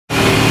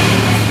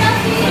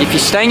If you're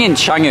staying in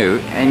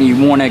Canggu and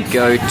you want to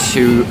go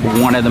to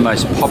one of the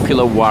most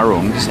popular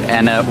warungs,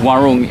 and a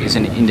warung is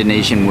an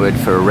Indonesian word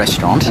for a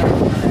restaurant,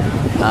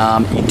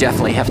 you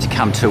definitely have to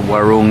come to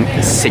Warung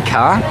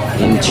Sika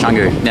in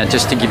Canggu. Now,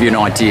 just to give you an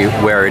idea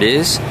where it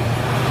is,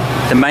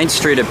 the main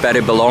street of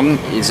Batu Belong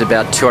is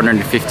about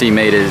 250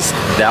 meters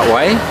that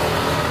way.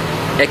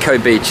 Echo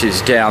Beach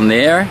is down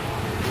there,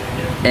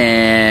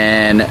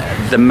 and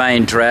the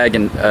main drag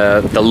and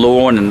the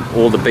lawn and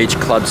all the beach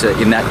clubs are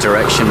in that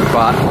direction.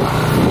 But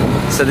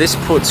so this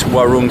puts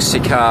Warung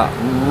Sika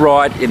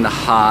right in the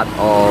heart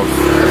of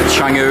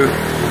Canggu.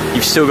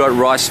 You've still got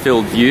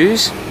rice-filled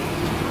views,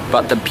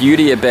 but the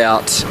beauty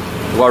about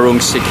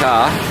Warung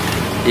Sika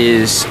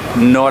is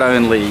not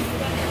only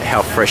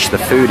how fresh the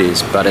food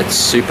is, but it's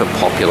super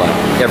popular.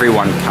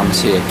 Everyone comes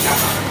here,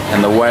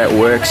 and the way it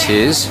works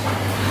is,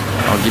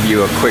 I'll give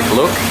you a quick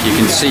look. You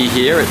can see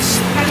here it's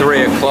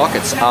 3 o'clock,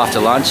 it's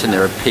after lunch, and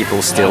there are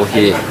people still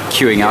here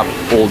queuing up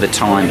all the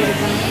time.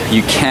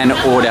 You can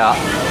order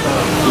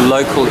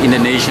local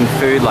Indonesian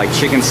food like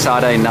chicken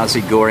satay,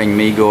 nasi goreng,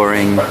 mee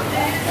goreng,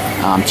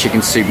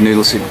 chicken soup,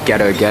 noodle soup,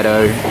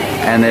 gado-gado,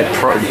 and their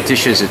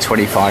dishes are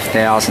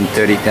 25,000,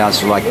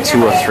 30,000, like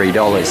 $2 or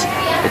 $3.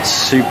 It's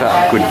super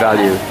good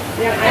value,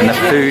 and the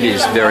food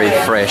is very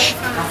fresh.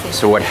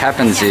 So what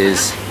happens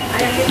is,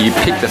 you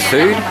pick the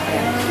food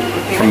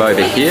from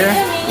over here.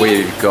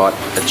 We've got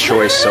a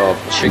choice of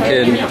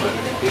chicken,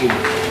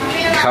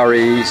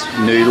 curries,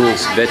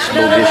 noodles,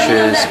 vegetable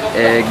dishes,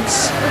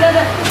 eggs,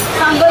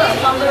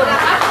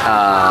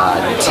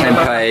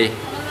 tempeh,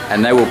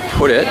 and they will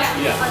put it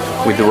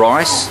with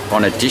rice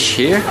on a dish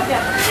here,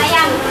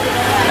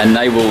 and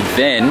they will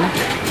then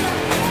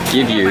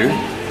give you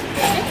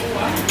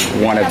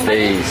one of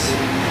these.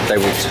 They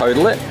will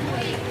total it,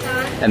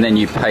 and then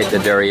you pay at the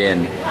very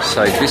end.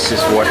 So this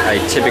is what a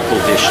typical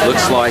dish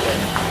looks like.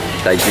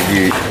 They give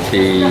you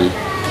the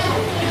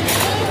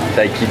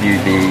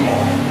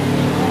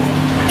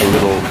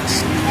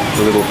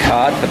little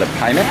card for the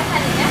payment,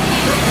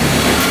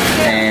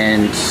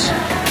 and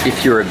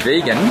if you're a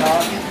vegan,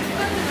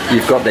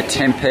 you've got the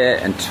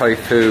tempeh and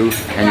tofu,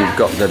 and you've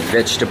got the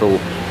vegetable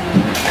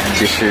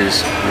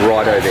dishes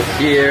right over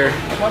here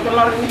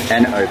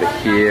and over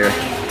here.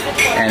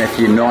 And if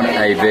you're not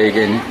a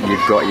vegan,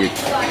 you've got your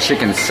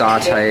chicken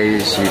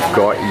satays, you've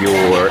got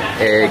your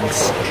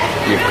eggs,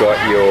 you've got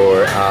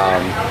your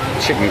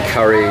chicken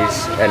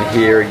curries, and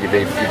here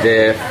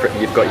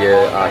you've got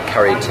your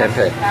curry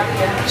tempeh.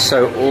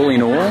 So all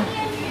in all,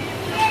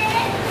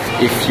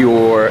 if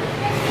you're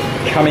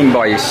coming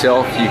by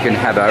yourself, you can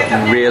have a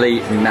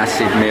really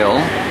massive meal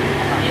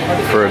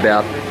for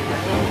about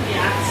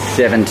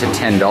 $7 to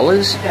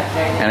 $10.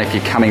 And if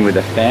you're coming with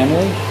a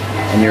family,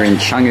 and you're in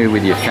Canggu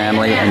with your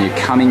family, and you're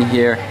coming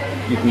here,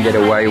 you can get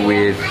away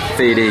with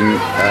feeding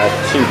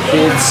 2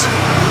 kids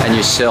and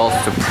yourself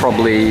for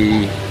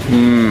probably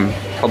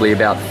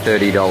about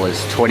 $30,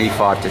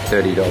 $25 to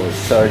 $30.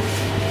 So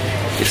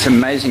it's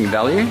amazing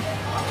value,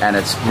 and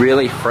it's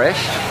really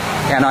fresh.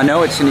 And I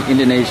know it's an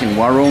Indonesian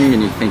warung,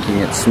 and you're thinking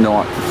it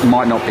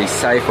might not be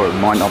safe or it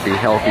might not be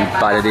healthy,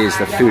 but it is.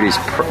 The food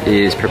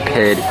is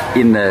prepared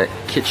in the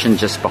kitchen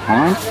just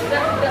behind,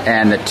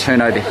 and the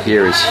turnover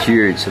here is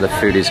huge. So the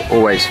food is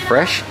always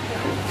fresh,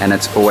 and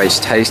it's always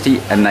tasty,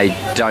 and they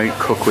don't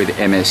cook with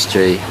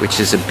MSG, which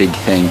is a big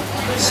thing.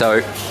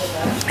 So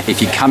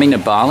if you're coming to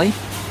Bali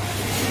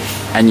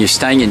and you're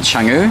staying in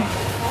Canggu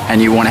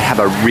and you want to have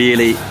a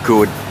really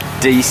good,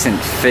 decent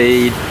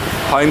feed,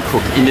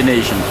 home-cooked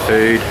Indonesian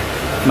food,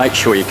 make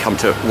sure you come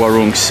to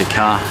Warung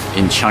Sika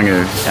in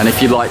Canggu. And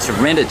if you'd like to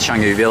rent a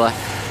Canggu villa,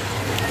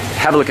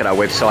 have a look at our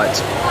website,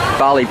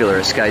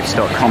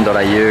 balivillaescapes.com.au,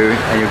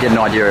 and you'll get an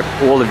idea of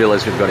all the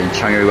villas we've got in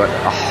Canggu. We've got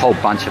a whole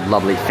bunch of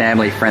lovely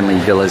family-friendly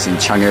villas in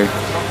Canggu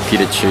for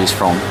you to choose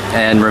from.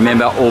 And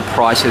remember, all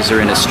prices are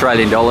in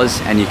Australian dollars,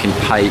 and you can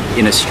pay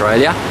in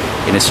Australia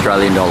in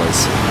Australian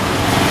dollars.